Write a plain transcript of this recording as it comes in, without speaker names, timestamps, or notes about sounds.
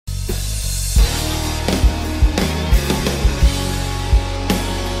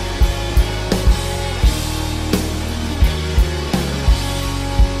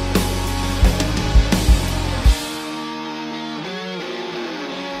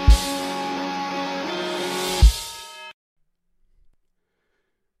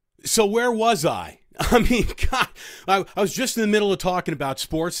So where was I? I mean, God, I was just in the middle of talking about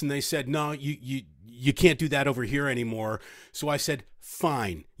sports, and they said, no, you can't do that over here anymore. So I said,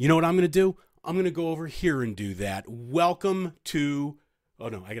 fine. You know what I'm going to do? I'm going to go over here and do that. Welcome to, oh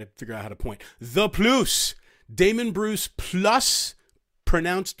no, I got to figure out how to point. The Plus. Damon Bruce Plus,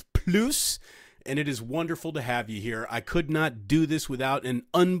 pronounced Plus. And it is wonderful to have you here. I could not do this without an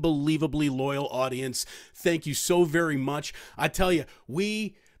unbelievably loyal audience. Thank you so very much. I tell you,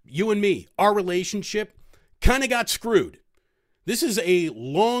 you and me, our relationship kind of got screwed. This is a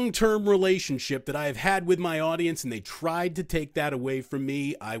long-term relationship that I have had with my audience, and they tried to take that away from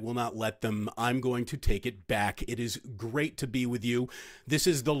me. I will not let them. I'm going to take it back. It is great to be with you. This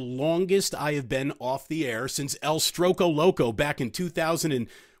is the longest I have been off the air since El Stroco Loco back in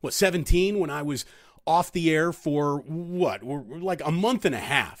 2017 when I was off the air for like a month and a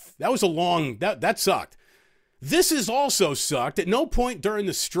half. That was that sucked. This has also sucked. At no point during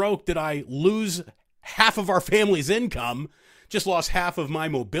the stroke did I lose half of our family's income. Just lost half of my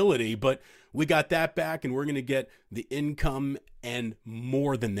mobility, but we got that back, and we're going to get the income and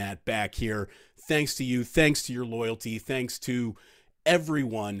more than that back here. Thanks to you. Thanks to your loyalty. Thanks to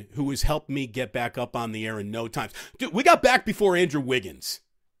everyone who has helped me get back up on the air in no time. Dude, we got back before Andrew Wiggins.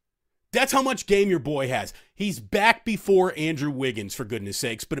 That's how much game your boy has. He's back before Andrew Wiggins, for goodness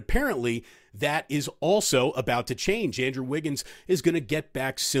sakes. But apparently, that is also about to change. Andrew Wiggins is going to get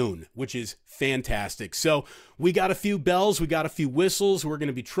back soon, which is fantastic. So we got a few bells. We got a few whistles. We're going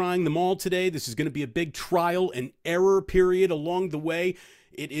to be trying them all today. This is going to be a big trial and error period along the way.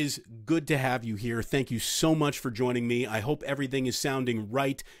 It is good to have you here. Thank you so much for joining me. I hope everything is sounding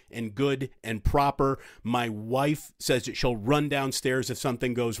right and good and proper. My wife says that she'll run downstairs if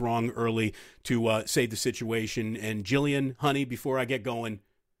something goes wrong early to save the situation. And Jillian, honey, before I get going,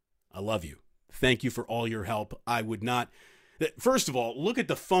 I love you. Thank you for all your help. I would not... First of all, look at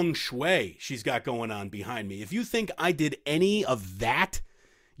the feng shui she's got going on behind me. If you think I did any of that,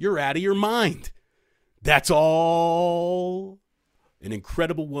 you're out of your mind. That's all... An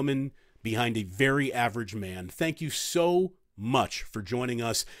incredible woman behind a very average man. Thank you so much for joining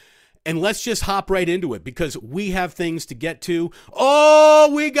us. And let's just hop right into it because we have things to get to.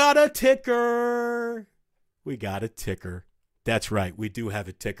 Oh, we got a ticker. We got a ticker. That's right. We do have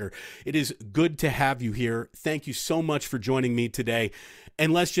a ticker. It is good to have you here. Thank you so much for joining me today.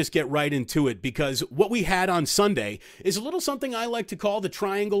 And let's just get right into it because what we had on Sunday is a little something I like to call the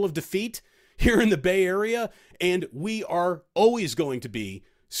triangle of defeat here in the Bay Area, and we are always going to be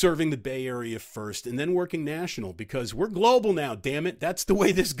serving the Bay Area first and then working national because we're global now, damn it. That's the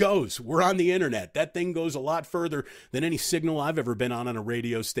way this goes. We're on the internet. That thing goes a lot further than any signal I've ever been on a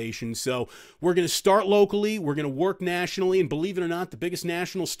radio station. So we're going to start locally. We're going to work nationally, and believe it or not, the biggest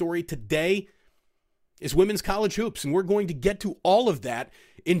national story today is women's college hoops, and we're going to get to all of that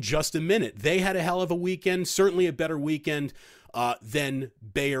in just a minute. They had a hell of a weekend, certainly a better weekend than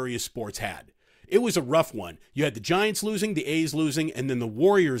Bay Area sports had. It was a rough one. You had the Giants losing, the A's losing, and then the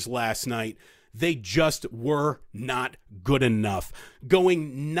Warriors last night. They just were not good enough.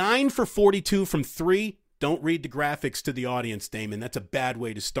 Going 9 for 42 from 3. Don't read the graphics to the audience, Damon. That's a bad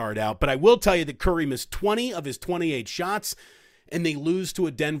way to start out. But I will tell you that Curry missed 20 of his 28 shots, and they lose to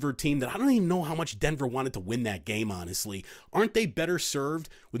a Denver team that I don't even know how much Denver wanted to win that game, honestly. Aren't they better served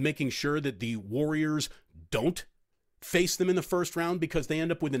with making sure that the Warriors don't face them in the first round because they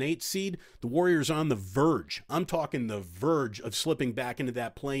end up with an 8 seed? The Warriors are on the verge. I'm talking the verge of slipping back into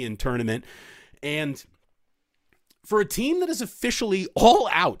that play-in tournament. And for a team that is officially all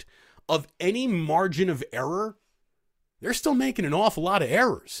out of any margin of error, they're still making an awful lot of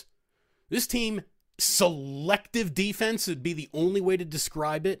errors. This team, selective defense would be the only way to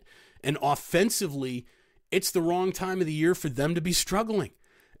describe it. And offensively, it's the wrong time of the year for them to be struggling.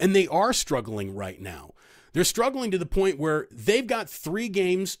 And they are struggling right now. They're struggling to the point where they've got 3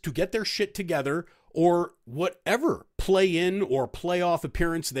 games to get their shit together, or whatever play-in or playoff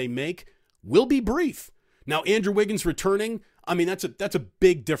appearance they make will be brief. Now, Andrew Wiggins returning, I mean, that's a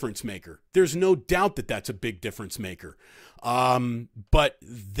big difference maker. There's no doubt that that's a big difference maker. But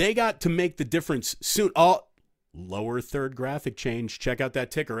they got to make the difference soon. Oh, lower third graphic change. Check out that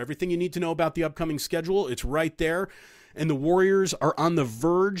ticker. Everything you need to know about the upcoming schedule, it's right there. And the Warriors are on the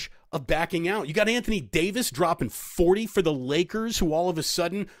verge of backing out. You got Anthony Davis dropping 40 for the Lakers, who all of a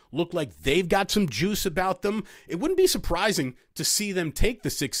sudden look like they've got some juice about them. It wouldn't be surprising to see them take the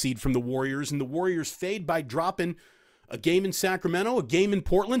 6th seed from the Warriors, and the Warriors fade by dropping a game in Sacramento, a game in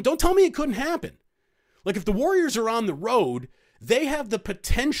Portland. Don't tell me it couldn't happen. Like, if the Warriors are on the road, they have the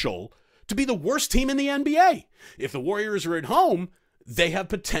potential to be the worst team in the NBA. If the Warriors are at home, they have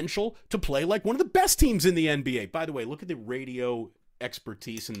potential to play like one of the best teams in the NBA. By the way, look at the radio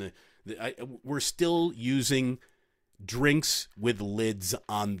expertise in we're still using drinks with lids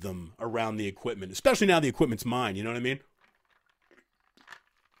on them around the equipment, especially now the equipment's mine. You know what I mean?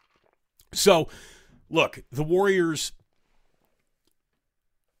 So, look, the Warriors,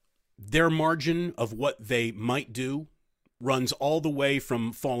 their margin of what they might do runs all the way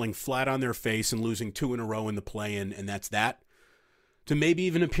from falling flat on their face and losing 2 in a row in the play-in, and that's that, to maybe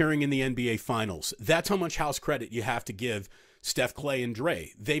even appearing in the NBA Finals. That's how much house credit you have to give Steph, Clay, and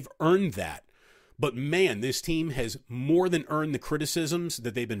Dre. They've earned that. But man, this team has more than earned the criticisms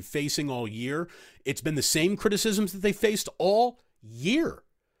that they've been facing all year. It's been the same criticisms that they faced all year.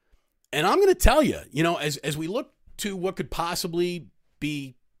 And I'm going to tell you, as we look to what could possibly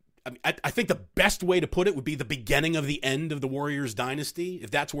be, I think the best way to put it would be the beginning of the end of the Warriors dynasty,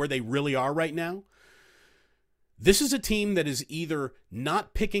 if that's where they really are right now. This is a team that is either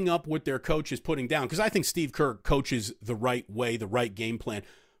not picking up what their coach is putting down, because I think Steve Kerr coaches the right way, the right game plan,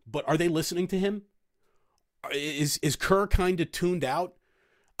 but are they listening to him? Is Kerr kind of tuned out?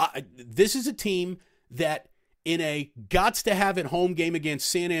 This is a team that in a gots-to-have-it home game against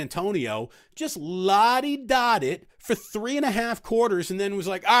San Antonio, just la-di-dot it for 3.5 quarters and then was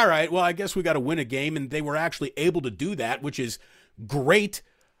like, all right, well, I guess we got to win a game, and they were actually able to do that, which is great.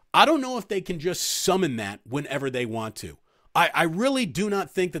 I don't know if they can just summon that whenever they want to. I really do not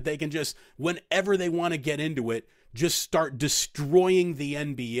think that they can just, whenever they want to get into it, just start destroying the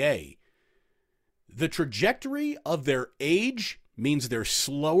NBA. The trajectory of their age means they're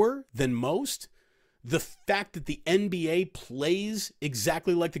slower than most. The fact that the NBA plays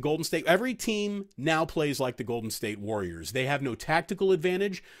exactly like the Golden State, every team now plays like the Golden State Warriors. They have no tactical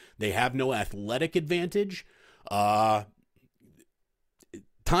advantage. They have no athletic advantage. Time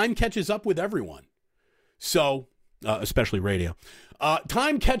catches up with everyone. So, especially radio.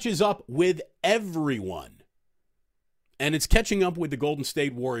 Time catches up with everyone. And it's catching up with the Golden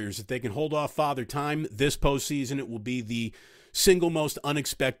State Warriors. If they can hold off Father Time this postseason, it will be the single most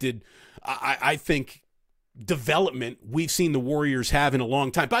unexpected, I think, development we've seen the Warriors have in a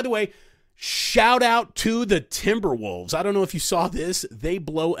long time. By the way, shout out to the Timberwolves. I don't know if you saw this. They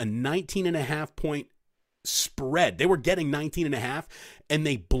blow a 19.5 point spread. They were getting 19.5, and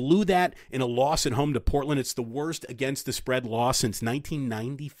they blew that in a loss at home to Portland. It's the worst against the spread loss since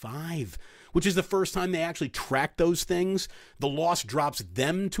 1995, which is the first time they actually tracked those things. The loss drops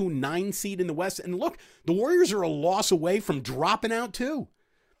them to 9 seed in the West. And look, the Warriors are a loss away from dropping out too.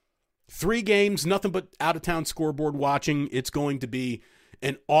 3 games, nothing but out-of-town scoreboard watching. It's going to be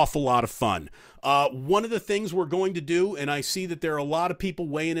an awful lot of fun. One of the things we're going to do, and I see that there are a lot of people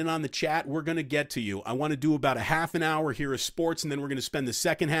weighing in on the chat, we're going to get to you. I want to do about a half an hour here of sports, and then we're going to spend the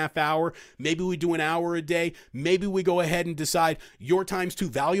second half hour. Maybe we do an hour a day. Maybe we go ahead and decide your time's too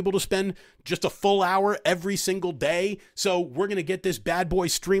valuable to spend just a full hour every single day. So we're going to get this bad boy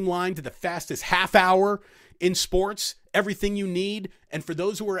streamlined to the fastest half hour in sports, everything you need. And for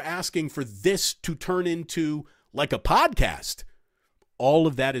those who are asking for this to turn into like a podcast, all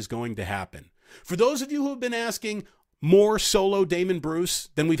of that is going to happen. For those of you who have been asking more solo Damon Bruce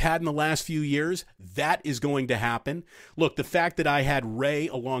than we've had in the last few years, that is going to happen. Look, the fact that I had Ray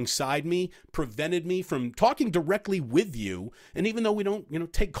alongside me prevented me from talking directly with you. And even though we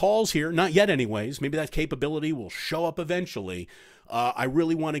don't, take calls here, not yet anyways, maybe that capability will show up eventually. I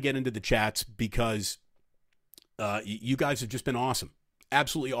really want to get into the chats because you guys have just been awesome.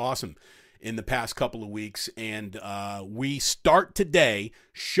 Absolutely awesome in the past couple of weeks. And we start today,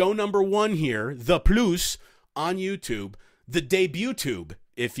 show number 1 here, The Plus on YouTube, the debut tube,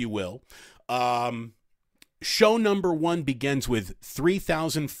 if you will. Show number 1 begins with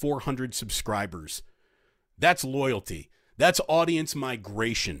 3,400 subscribers. That's loyalty. That's audience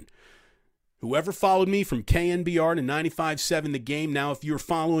migration. Whoever followed me from KNBR to 95.7 The Game, now if you're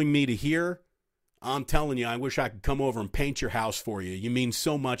following me to here, I'm telling you, I wish I could come over and paint your house for you. You mean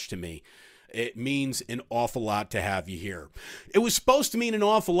so much to me. It means an awful lot to have you here. It was supposed to mean an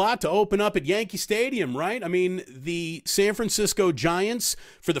awful lot to open up at Yankee Stadium, right? I mean, the San Francisco Giants,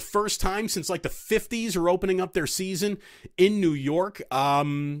 for the first time since like the 50s, are opening up their season in New York.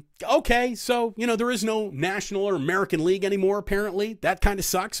 Okay, so, there is no National or American League anymore, apparently. That kind of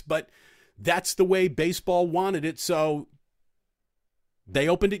sucks, but that's the way baseball wanted it, so they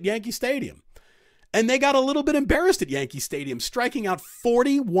opened at Yankee Stadium. And they got a little bit embarrassed at Yankee Stadium, striking out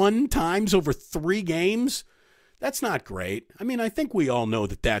 41 times over 3 games. That's not great. I mean, I think we all know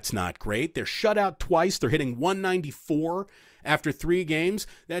that that's not great. They're shut out twice. They're hitting 194 after 3 games.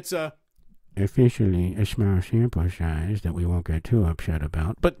 That's officially a small sample size that we won't get too upset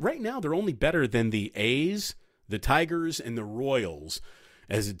about. But right now, they're only better than the A's, the Tigers, and the Royals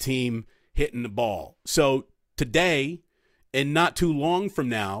as a team hitting the ball. So today And not too long from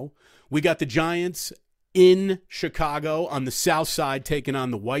now, we got the Giants in Chicago on the south side taking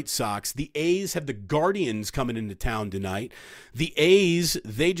on the White Sox. The A's have the Guardians coming into town tonight. The A's,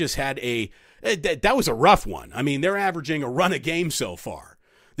 they just had that was a rough one. I mean, they're averaging a run a game so far.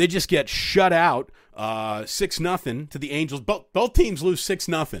 They just get shut out 6-0 to the Angels. Both teams lose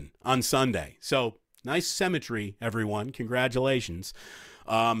 6-0 on Sunday. So nice symmetry, everyone. Congratulations.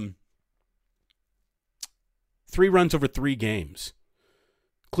 3 runs over 3 games.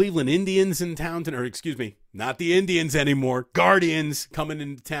 Cleveland Indians in town, or excuse me, not the Indians anymore. Guardians coming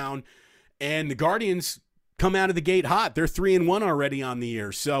into town. And the Guardians come out of the gate hot. They're 3-1 already on the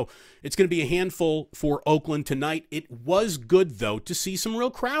year. So it's going to be a handful for Oakland tonight. It was good, though, to see some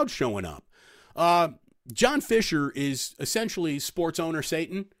real crowd showing up. John Fisher is essentially sports owner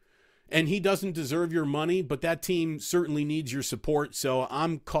Satan, and he doesn't deserve your money, but that team certainly needs your support. So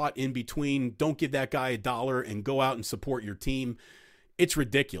I'm caught in between. Don't give that guy $1 and go out and support your team. It's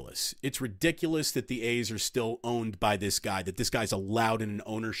ridiculous. It's ridiculous that the A's are still owned by this guy, that this guy's allowed in an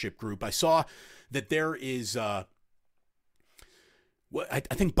ownership group. I saw that there is, I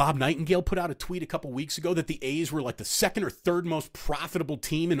think Bob Nightingale put out a tweet a couple weeks ago that the A's were like the 2nd or 3rd most profitable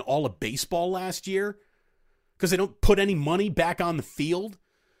team in all of baseball last year because they don't put any money back on the field.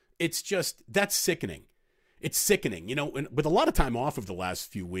 It's just, that's sickening. It's sickening. You know, and with a lot of time off of the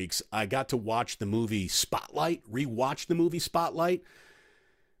last few weeks, I got to watch the movie Spotlight, rewatch the movie Spotlight.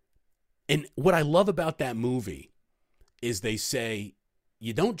 And what I love about that movie is they say,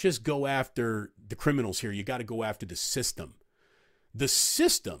 you don't just go after the criminals here, you got to go after the system. The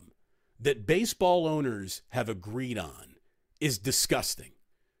system that baseball owners have agreed on is disgusting.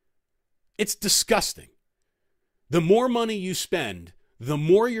 It's disgusting. The more money you spend, the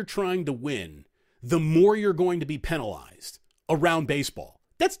more you're trying to win, the more you're going to be penalized around baseball.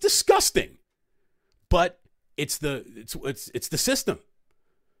 That's disgusting. But it's the system.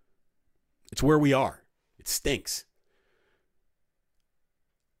 It's where we are. It stinks.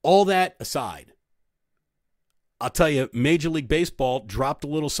 All that aside, I'll tell you, Major League Baseball dropped a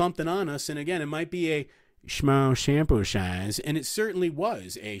little something on us. And again, it might be a schmo shampoo size, and it certainly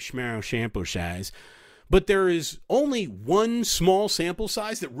was a schmo shampoo size. But there is only one small sample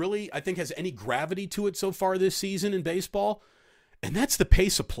size that really, I think, has any gravity to it so far this season in baseball, and that's the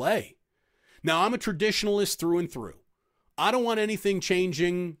pace of play. Now, I'm a traditionalist through and through. I don't want anything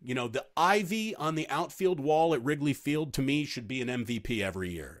changing. You know, the ivy on the outfield wall at Wrigley Field, to me, should be an MVP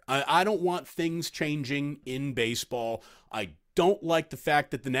every year. I don't want things changing in baseball. I don't like the fact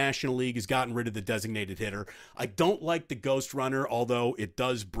that the National League has gotten rid of the designated hitter. I don't like the ghost runner, although it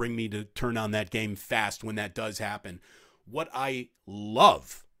does bring me to turn on that game fast when that does happen. What I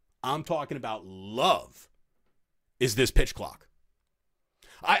love, I'm talking about love, is this pitch clock.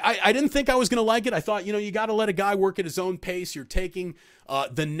 I didn't think I was going to like it. I thought, you know, you got to let a guy work at his own pace. You're taking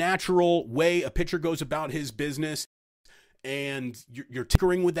the natural way a pitcher goes about his business, and you're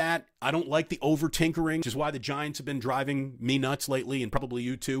tinkering with that. I don't like the over-tinkering, which is why the Giants have been driving me nuts lately, and probably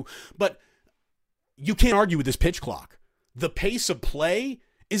you too. But you can't argue with this pitch clock. The pace of play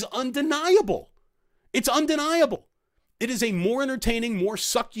is undeniable. It's undeniable. It is a more entertaining, more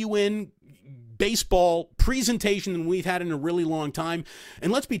suck-you-in baseball presentation than we've had in a really long time.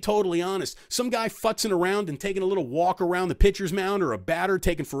 And let's be totally honest, some guy futzing around and taking a little walk around the pitcher's mound, or a batter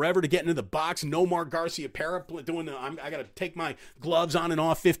taking forever to get into the box, Nomar Garcia-Parra doing I got to take my gloves on and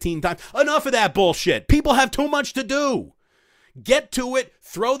off 15 times. Enough of that bullshit. People have too much to do. Get to it,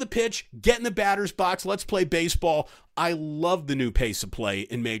 throw the pitch, get in the batter's box, let's play baseball. I love the new pace of play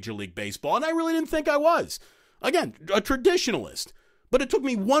in Major League Baseball, and I really didn't think I was. Again, a traditionalist. But it took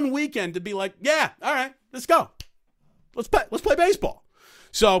me one weekend to be like, yeah, all right, let's go. Let's play baseball.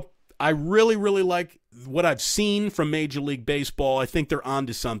 So I really, really like what I've seen from Major League Baseball. I think they're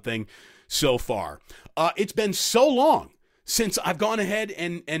onto something so far. It's been so long since I've gone ahead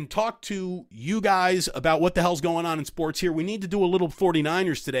and talked to you guys about what the hell's going on in sports here. We need to do a little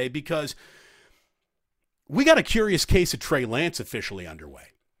 49ers today because we got a curious case of Trey Lance officially underway.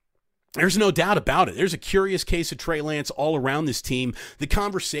 There's no doubt about it. There's a curious case of Trey Lance all around this team. The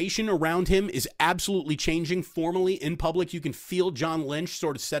conversation around him is absolutely changing formally in public. You can feel John Lynch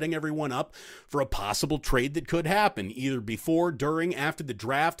sort of setting everyone up for a possible trade that could happen, either before, during, after the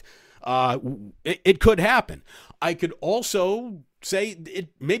draft. It could happen. I could also say it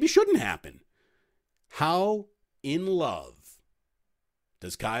maybe shouldn't happen. How in love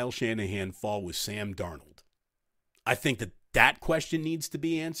does Kyle Shanahan fall with Sam Darnold? I think that question needs to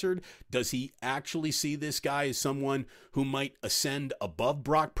be answered. Does he actually see this guy as someone who might ascend above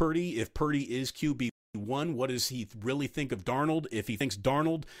Brock Purdy if Purdy is QB1? What does he really think of Darnold? If he thinks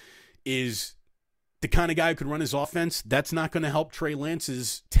Darnold is the kind of guy who could run his offense. That's not going to help Trey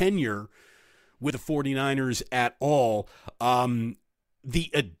Lance's tenure with the 49ers at all.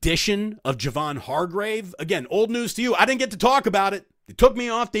 The addition of Javon Hargrave, again, old news to you. I didn't get to talk about it. It took me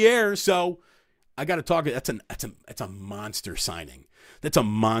off the air, so I got to talk. That's a monster signing. That's a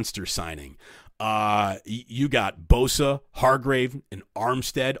monster signing. You got Bosa, Hargrave, and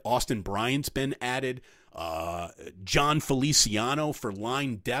Armstead. Austin Bryant's been added. John Feliciano for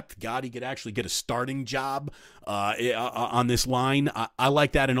line depth. God, he could actually get a starting job on this line. I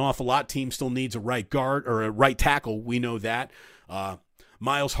like that an awful lot. Team still needs a right guard or a right tackle. We know that.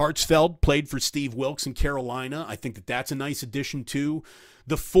 Miles Hartsfeld played for Steve Wilkes in Carolina. I think that's a nice addition too.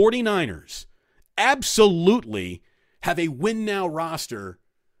 The 49ers absolutely have a win now roster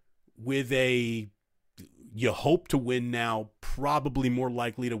with a you hope to win now, probably more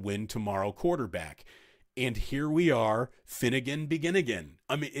likely to win tomorrow quarterback. And here we are, Finnegan begin again.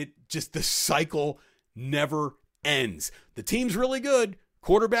 I mean, the cycle never ends. The team's really good.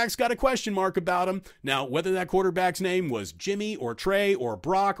 Quarterback's got a question mark about him. Now, whether that quarterback's name was Jimmy or Trey or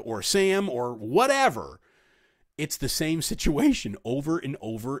Brock or Sam or whatever, it's the same situation over and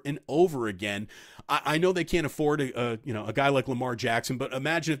over and over again. I know they can't afford a guy like Lamar Jackson, but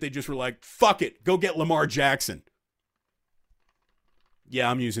imagine if they just were like, fuck it, go get Lamar Jackson. Yeah,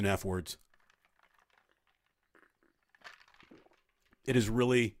 I'm using F words. It is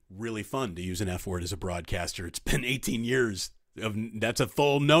really, really fun to use an F word as a broadcaster. It's been 18 years. That's a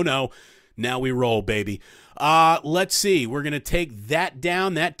full no-no. Now we roll, baby. Let's see. We're going to take that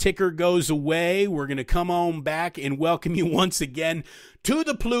down. That ticker goes away. We're going to come on back and welcome you once again to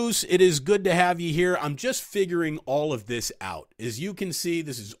the Plus. It is good to have you here. I'm just figuring all of this out. As you can see,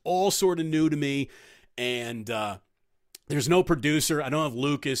 this is all sort of new to me. And there's no producer. I don't have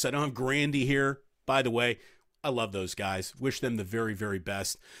Lucas. I don't have Grandy here. By the way, I love those guys. Wish them the very, very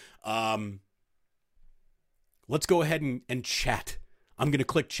best. Let's go ahead and chat. I'm going to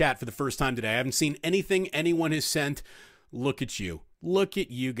click chat for the first time today. I haven't seen anything anyone has sent. Look at you. Look at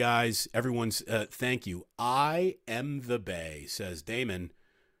you guys. Everyone's, thank you. I am the Bay, says Damon.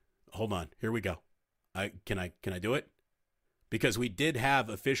 Hold on. Here we go. Can I do it? Because we did have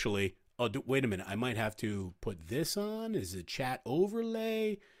officially, wait a minute. I might have to put this on. Is it chat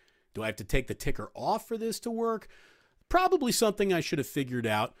overlay? Do I have to take the ticker off for this to work? Probably something I should have figured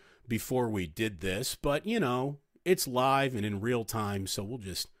out before we did this, but it's live and in real time, so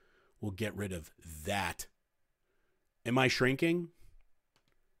we'll get rid of that. Am I shrinking?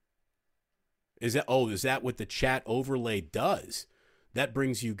 Is that what the chat overlay does? That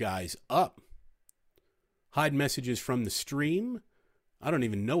brings you guys up. Hide messages from the stream. I don't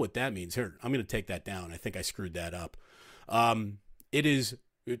even know what that means. Here, I'm going to take that down. I think I screwed that up.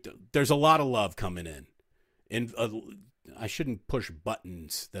 There's a lot of love coming in. And I shouldn't push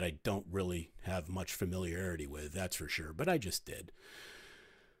buttons that I don't really have much familiarity with, that's for sure, but I just did.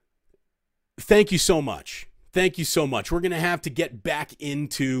 Thank you so much. Thank you so much. We're going to have to get back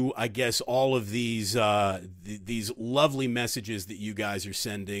into, I guess, all of these lovely messages that you guys are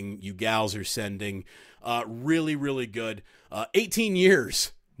sending, you gals are sending. Really, really good. 18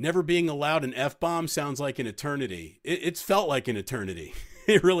 years, never being allowed an F-bomb sounds like an eternity. It's felt like an eternity.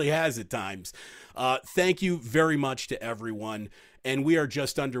 It really has at times. Thank you very much to everyone. And we are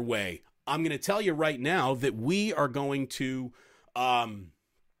just underway. I'm going to tell you right now that we are going to, there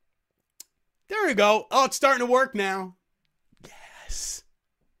we go. Oh, it's starting to work now. Yes.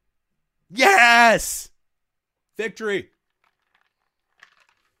 Yes. Victory.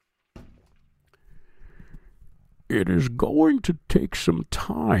 It is going to take some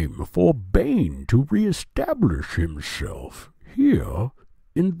time for Bane to reestablish himself here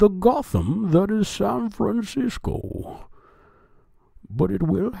in the Gotham that is San Francisco. But it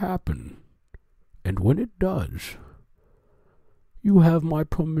will happen. And when it does, you have my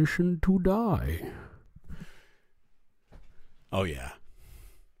permission to die. Oh, yeah.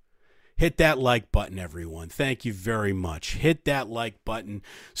 Hit that like button, everyone. Thank you very much. Hit that like button.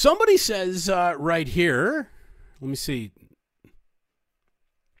 Somebody says right here, let me see.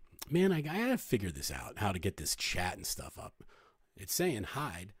 Man, I gotta figure this out, how to get this chat and stuff up. It's saying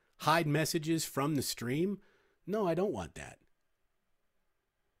hide messages from the stream. No, I don't want that.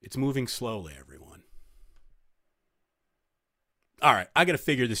 It's moving slowly, everyone. All right, I got to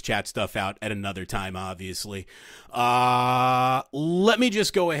figure this chat stuff out at another time, obviously. Let me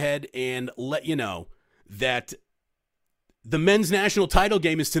just go ahead and let you know that the men's national title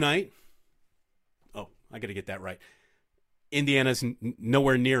game is tonight. Oh, I got to get that right. Indiana's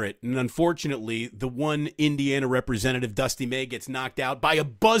nowhere near it. And unfortunately, the one Indiana representative, Dusty May, gets knocked out by a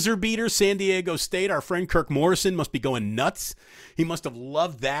buzzer beater. San Diego State, our friend Kirk Morrison must be going nuts. He must have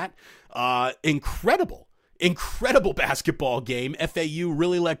loved that. Incredible basketball game. FAU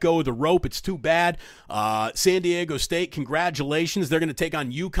really let go of the rope. It's too bad. San Diego State, congratulations. They're going to take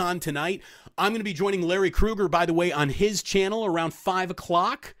on UConn tonight. I'm going to be joining Larry Krueger, by the way, on his channel around 5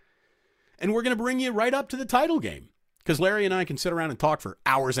 o'clock. And we're going to bring you right up to the title game. Because Larry and I can sit around and talk for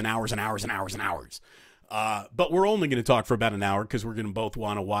hours and hours and hours and hours and hours. But we're only going to talk for about an hour because we're going to both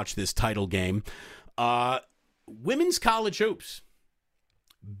want to watch this title game. Women's college hoops.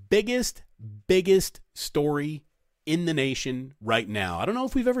 Biggest story in the nation right now. I don't know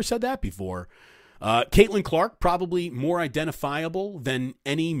if we've ever said that before. Caitlin Clark, probably more identifiable than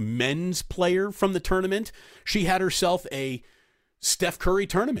any men's player from the tournament. She had herself a Steph Curry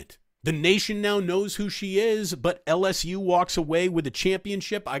tournament. The nation now knows who she is, but LSU walks away with a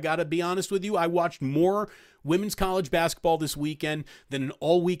championship. I got to be honest with you. I watched more women's college basketball this weekend than in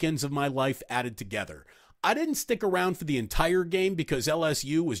all weekends of my life added together. I didn't stick around for the entire game because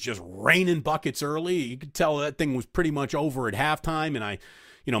LSU was just raining buckets early. You could tell that thing was pretty much over at halftime,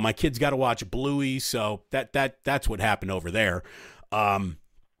 and my kids got to watch Bluey, so that's what happened over there.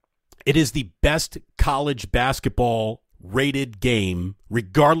 It is the best college basketball rated game,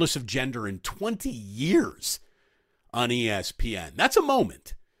 regardless of gender, in 20 years on ESPN. That's a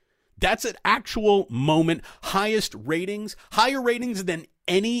moment. That's an actual moment. Highest ratings, higher ratings than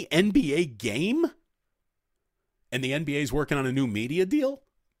any NBA game. And the NBA is working on a new media deal.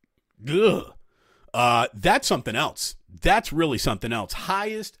 Ugh. That's something else. That's really something else.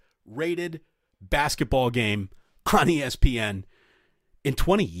 Highest rated basketball game on ESPN in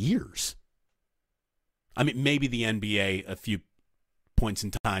 20 years. I mean, maybe the NBA a few points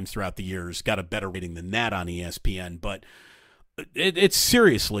in times throughout the years got a better rating than that on ESPN, but it's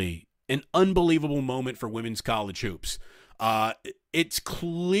seriously an unbelievable moment for women's college hoops. It's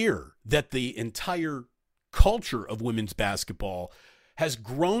clear that the entire culture of women's basketball has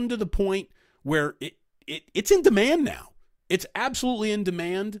grown to the point where it's in demand now. It's absolutely in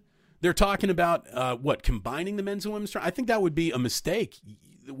demand. They're talking about combining the men's and women's. I think that would be a mistake.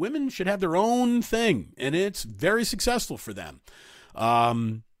 The women should have their own thing, and it's very successful for them. A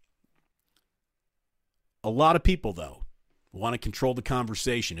lot of people, though, want to control the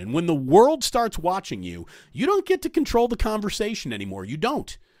conversation. And when the world starts watching you, you don't get to control the conversation anymore. You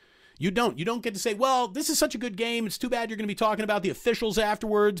don't. You don't get to say, well, this is such a good game. It's too bad you're going to be talking about the officials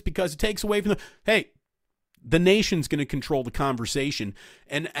afterwards because it takes away from the... Hey, the nation's going to control the conversation.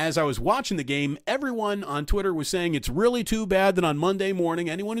 And as I was watching the game, everyone on Twitter was saying it's really too bad that on Monday morning,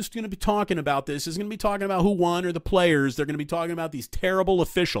 anyone who's going to be talking about this is going to be talking about who won or the players. They're going to be talking about these terrible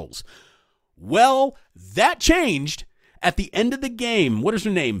officials. Well, that changed at the end of the game. What is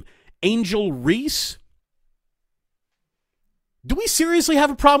her name? Angel Reese? Do we seriously have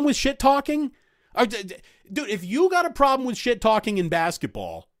a problem with shit talking? Dude, if you got a problem with shit talking in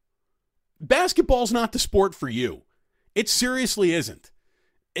basketball, basketball's not the sport for you. It seriously isn't.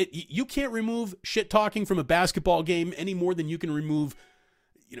 You can't remove shit talking from a basketball game any more than you can remove,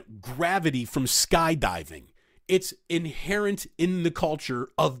 gravity from skydiving. It's inherent in the culture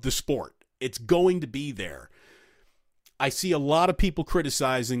of the sport. It's going to be there. I see a lot of people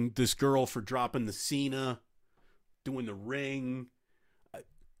criticizing this girl for dropping the Cena, doing the ring.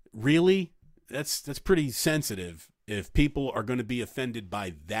 Really? That's pretty sensitive if people are going to be offended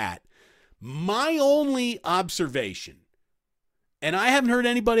by that. My only observation, and I haven't heard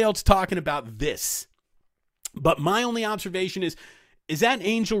anybody else talking about this, but my only observation is that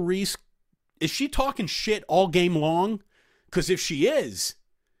Angel Reese, is she talking shit all game long? Because if she is,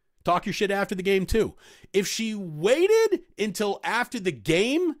 talk your shit after the game too. If she waited until after the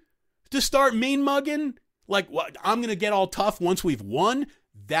game to start mean mugging, like, what, I'm going to get all tough once we've won,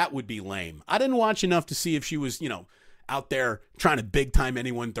 that would be lame. I didn't watch enough to see if she was, out there trying to big time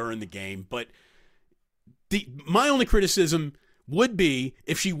anyone during the game. But my only criticism would be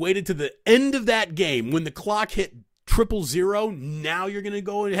if she waited to the end of that game when the clock hit 000. Now you're going to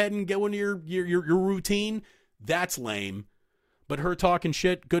go ahead and go into your routine. That's lame. But her talking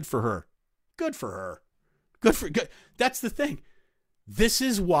shit, good for her. Good for her. Good. That's the thing. This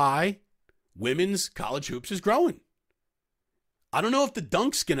is why women's college hoops is growing. I don't know if the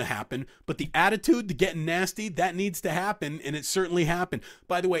dunk's going to happen, but the attitude, the getting nasty, that needs to happen, and it certainly happened.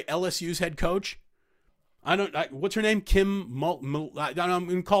 By the way, LSU's head coach, what's her name? I'm going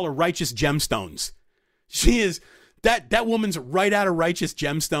to call her Righteous Gemstones. She is, that woman's right out of Righteous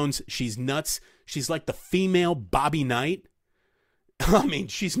Gemstones. She's nuts. She's like the female Bobby Knight. I mean,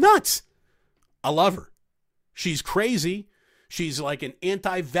 she's nuts. I love her. She's crazy, She's like an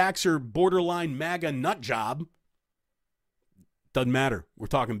anti-vaxxer, borderline MAGA nut job. Doesn't matter. We're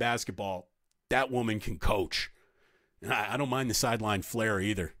talking basketball. That woman can coach. And I don't mind the sideline flare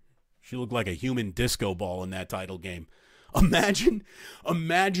either. She looked like a human disco ball in that title game. Imagine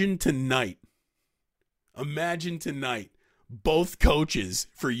tonight. Imagine tonight. Both coaches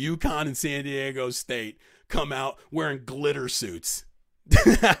for UConn and San Diego State come out wearing glitter suits.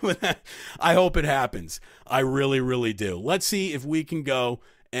 I hope it happens. I really, really do. Let's see if we can go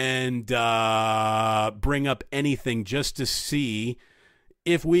and bring up anything just to see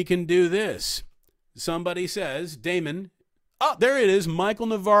if we can do this. Somebody says, Damon, oh, there it is, Michael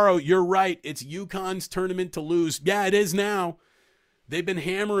Navarro. You're right. It's UConn's tournament to lose. Yeah, it is now. They've been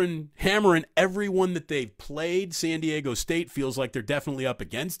hammering everyone that they've played. San Diego State feels like they're definitely up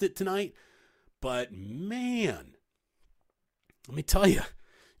against it tonight. But, man, let me tell you,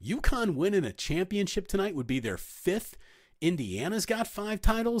 UConn winning a championship tonight would be their 5th. Indiana's got 5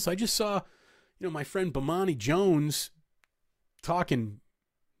 titles. I just saw, my friend Bomani Jones talking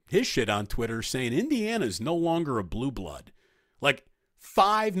his shit on Twitter saying Indiana's no longer a blue blood. Like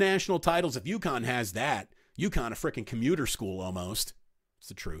 5 national titles. If UConn has that, UConn a freaking commuter school almost. It's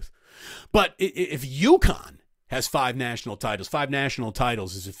the truth. But if UConn has 5 national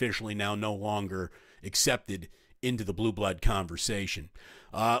titles is officially now no longer accepted into the blue blood conversation.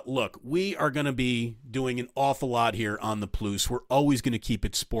 Look, we are going to be doing an awful lot here on the Plus. We're always going to keep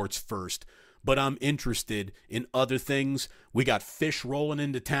it sports first. But I'm interested in other things. We got Fish rolling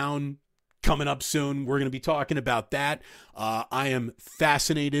into town coming up soon. We're going to be talking about that. I am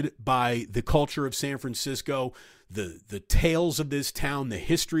fascinated by the culture of San Francisco, the tales of this town, the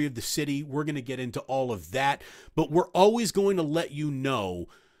history of the city. We're going to get into all of that. But we're always going to let you know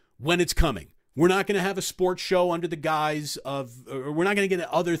when it's coming. We're not going to have a sports show under the guise of, or we're not going to get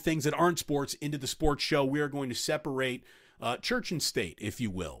other things that aren't sports into the sports show. We are going to separate church and state, if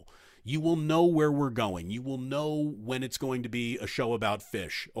you will. You will know where we're going. You will know when it's going to be a show about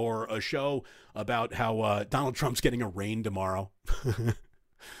fish or a show about how Donald Trump's getting arraigned tomorrow. We're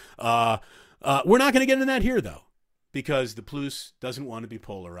not going to get into that here, though, because the Plus doesn't want to be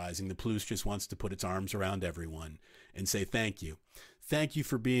polarizing. The Plus just wants to put its arms around everyone and say thank you. Thank you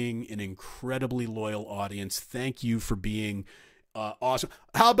for being an incredibly loyal audience. Thank you for being awesome.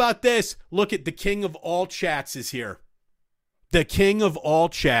 How about this? Look at the king of all chats is here. The king of all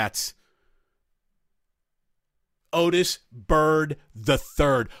chats, Otis Bird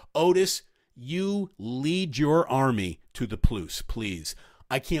III. Otis, you lead your army to the Plus, please.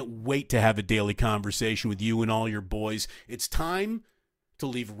 I can't wait to have a daily conversation with you and all your boys. It's time to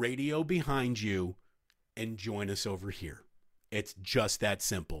leave radio behind you and join us over here. It's just that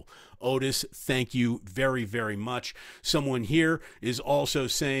simple. Otis, thank you very, very much. Someone here is also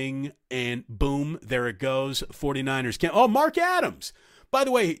saying, and boom, there it goes, 49ers can't. Oh, Mark Adams. By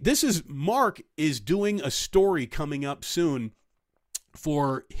the way, Mark is doing a story coming up soon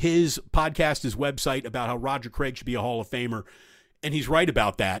for his podcast, his website, about how Roger Craig should be a Hall of Famer. And he's right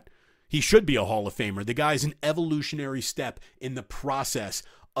about that. He should be a Hall of Famer. The guy's an evolutionary step in the process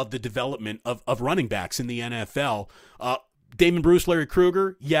of the development of running backs in the NFL. Damon Bruce, Larry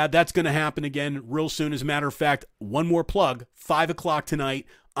Krueger, yeah, that's going to happen again real soon. As a matter of fact, one more plug, 5 o'clock tonight,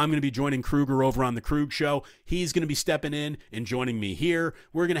 I'm going to be joining Krueger over on the Krug Show. He's going to be stepping in and joining me here.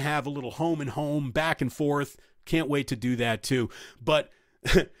 We're going to have a little home and home, back and forth. Can't wait to do that too. But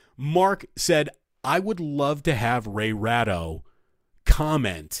Mark said, I would love to have Ray Ratto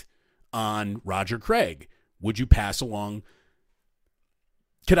comment on Roger Craig. Would you pass along?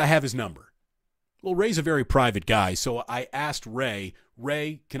 Could I have his number? Well, Ray's a very private guy, so I asked Ray,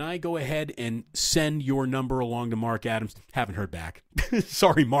 can I go ahead and send your number along to Mark Adams? Haven't heard back.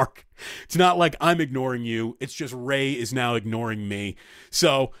 Sorry, Mark. It's not like I'm ignoring you. It's just Ray is now ignoring me.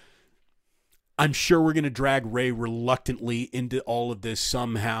 So I'm sure we're going to drag Ray reluctantly into all of this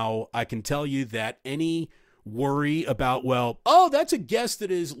somehow. I can tell you that any worry about, that's a guest that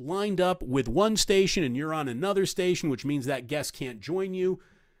is lined up with one station and you're on another station, which means that guest can't join you.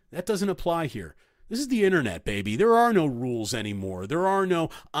 That doesn't apply here. This is the internet, baby. There are no rules anymore. There are no,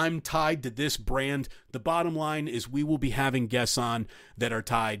 I'm tied to this brand. The bottom line is we will be having guests on that are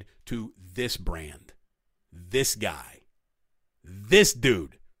tied to this brand, this guy, this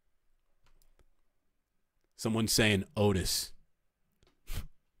dude. Someone's saying, Otis,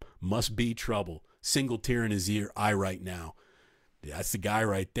 must be trouble. Single tear in his eye right now. That's the guy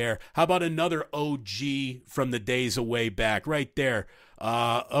right there. How about another OG from the days of way back right there?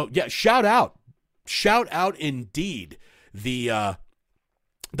 Shout out. Shout out indeed the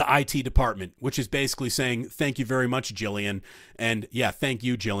IT department, which is basically saying, thank you very much, Jillian. And yeah, thank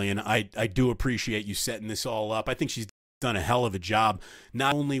you, Jillian. I do appreciate you setting this all up. I think she's done a hell of a job,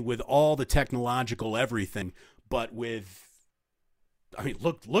 not only with all the technological everything, but with, I mean,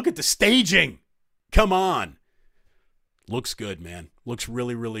 look at the staging. Come on. Looks good, man. Looks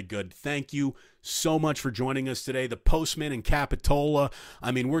really, really good. Thank you so much for joining us today. The Postman in Capitola.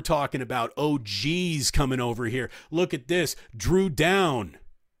 I mean, we're talking about OGs coming over here. Look at this. Drew Down.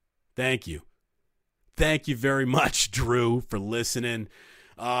 Thank you. Thank you very much, Drew, for listening.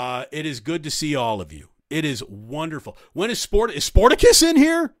 It is good to see all of you. It is wonderful. When is Sporticus in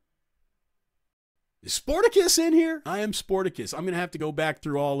here? Is Sporticus in here? I am Sporticus. I'm going to have to go back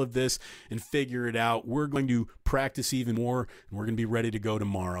through all of this and figure it out. We're going to practice even more, and we're going to be ready to go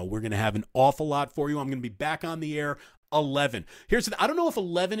tomorrow. We're going to have an awful lot for you. I'm going to be back on the air 11. I don't know if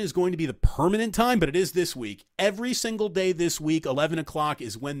 11 is going to be the permanent time, but it is this week. Every single day this week, 11 o'clock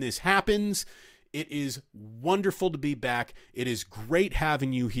is when this happens. It is wonderful to be back. It is great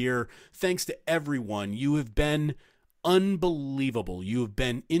having you here. Thanks to everyone. You have been unbelievable. You have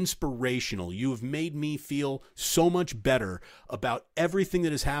been inspirational. You have made me feel so much better about everything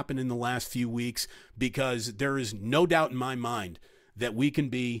that has happened in the last few weeks, because there is no doubt in my mind that we can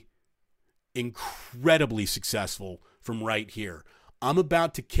be incredibly successful from right here. I'm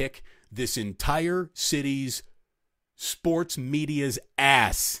about to kick this entire city's sports media's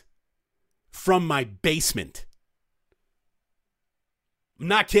ass from my basement. I'm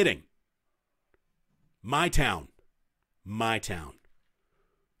not kidding. My town.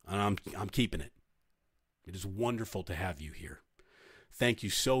 And I'm keeping it. It is wonderful to have you here. Thank you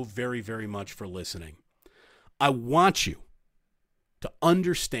so very, very much for listening. I want you to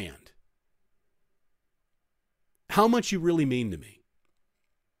understand how much you really mean to me.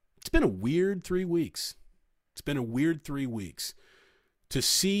 It's been a weird 3 weeks. To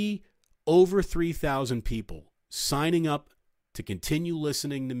see over 3,000 people signing up to continue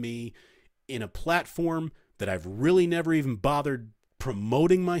listening to me in a platform that I've really never even bothered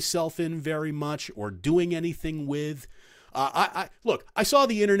promoting myself in very much or doing anything with. Look, I saw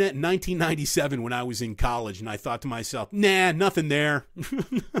the internet in 1997 when I was in college, and I thought to myself, nah, nothing there.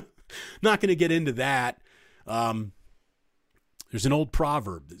 Not going to get into that. There's an old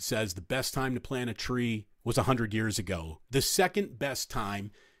proverb that says the best time to plant a tree was 100 years ago. The second best time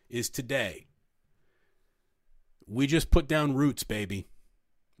is today. We just put down roots, baby.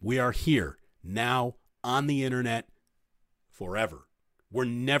 We are here now on the internet forever. We're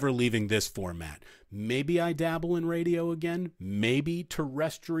never leaving this format. Maybe I dabble in radio again. Maybe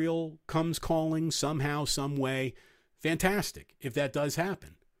terrestrial comes calling somehow, some way. Fantastic if that does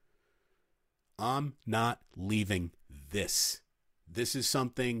happen. I'm not leaving this. This is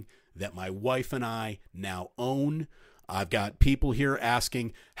something that my wife and I now own. I've got people here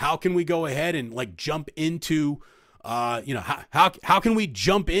asking, how can we go ahead and jump into, how can we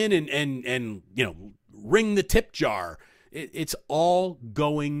jump in and ring the tip jar? It's all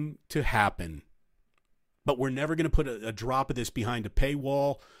going to happen. But we're never going to put a drop of this behind a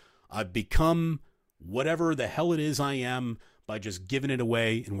paywall. I've become whatever the hell it is I am by just giving it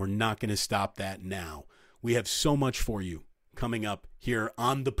away, and we're not going to stop that now. We have so much for you coming up here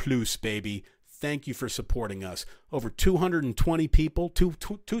on the Plus, baby. Thank you for supporting us. Over 220 people,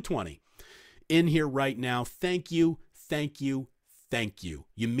 220 in here right now. Thank you, thank you, thank you.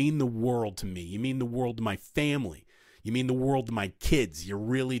 You mean the world to me. You mean the world to my family. You mean the world to my kids. You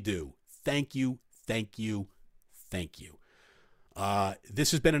really do. Thank you, thank you, thank you. This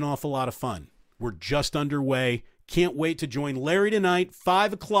has been an awful lot of fun. We're just underway. Can't wait to join Larry tonight,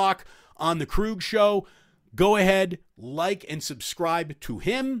 5 o'clock on The Krug Show. Go ahead, like and subscribe to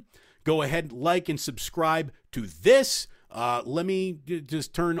him. Go ahead, like and subscribe to this. Let me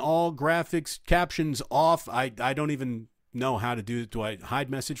just turn all graphics captions off. I don't even know how to do it. Do I hide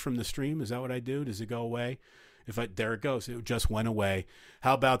message from the stream? Is that what I do? Does it go away? There it goes. It just went away.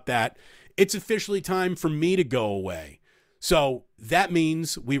 How about that? It's officially time for me to go away. So that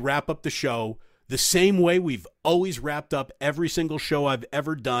means we wrap up the show the same way we've always wrapped up every single show I've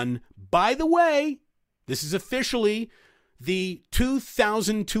ever done. By the way, this is officially the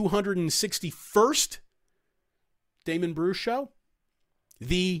 2,261st Damon Bruce Show,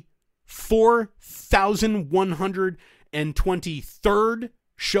 the 4,123rd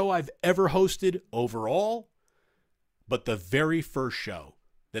show I've ever hosted overall, but the very first show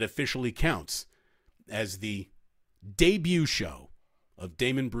that officially counts as the debut show of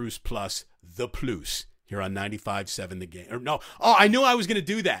Damon Bruce Plus, The Plus, here on 95.7 The Game. I knew I was going to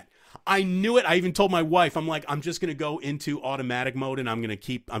do that. I knew it. I even told my wife, I'm just going to go into automatic mode, and I'm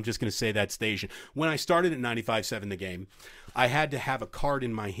just going to say that station. When I started at 95.7 The Game, I had to have a card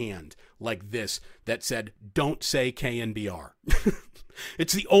in my hand like this that said, don't say KNBR.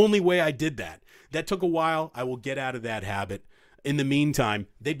 It's the only way I did that. That took a while. I will get out of that habit. In the meantime,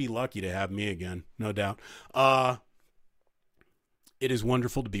 they'd be lucky to have me again, no doubt. It is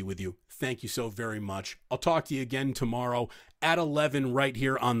wonderful to be with you. Thank you so very much. I'll talk to you again tomorrow at 11 right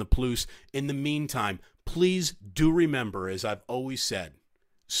here on the Plus. In the meantime, please do remember, as I've always said,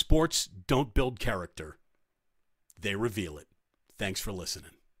 sports don't build character. They reveal it. Thanks for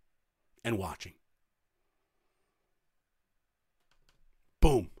listening and watching.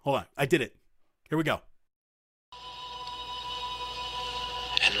 Boom. Hold on. I did it. Here we go.